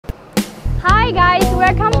Hi guys,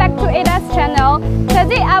 welcome back to Ada's channel.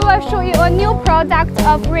 Today I will show you a new product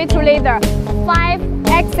of Raytu Leather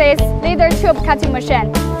 5-axis leather tube cutting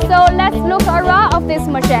machine. So let's look around of this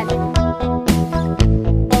machine.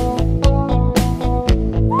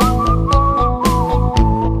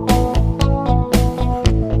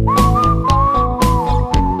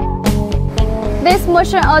 This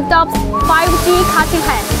machine adopts 5G cutting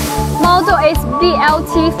head. Model is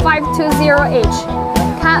BLT520H.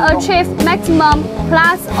 Can achieve maximum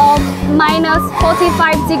plus or minus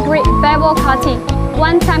 45-degree bevel cutting,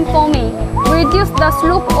 one-time forming, reduce the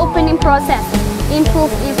slope opening process,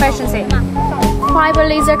 improve efficiency. Fiber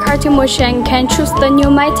laser cutting machine can choose the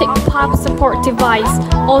pneumatic pump support device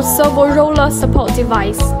or servo roller support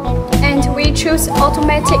device. And we choose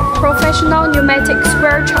automatic professional pneumatic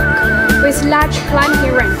square chuck with large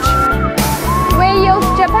climbing range. We use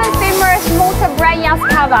Japan's famous motor brand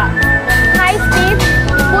Yaskawa. High speed,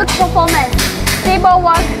 good performance, stable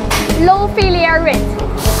work, low failure rate.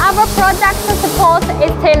 Our product support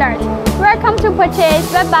is tailored. Welcome to purchase.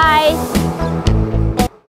 Bye bye.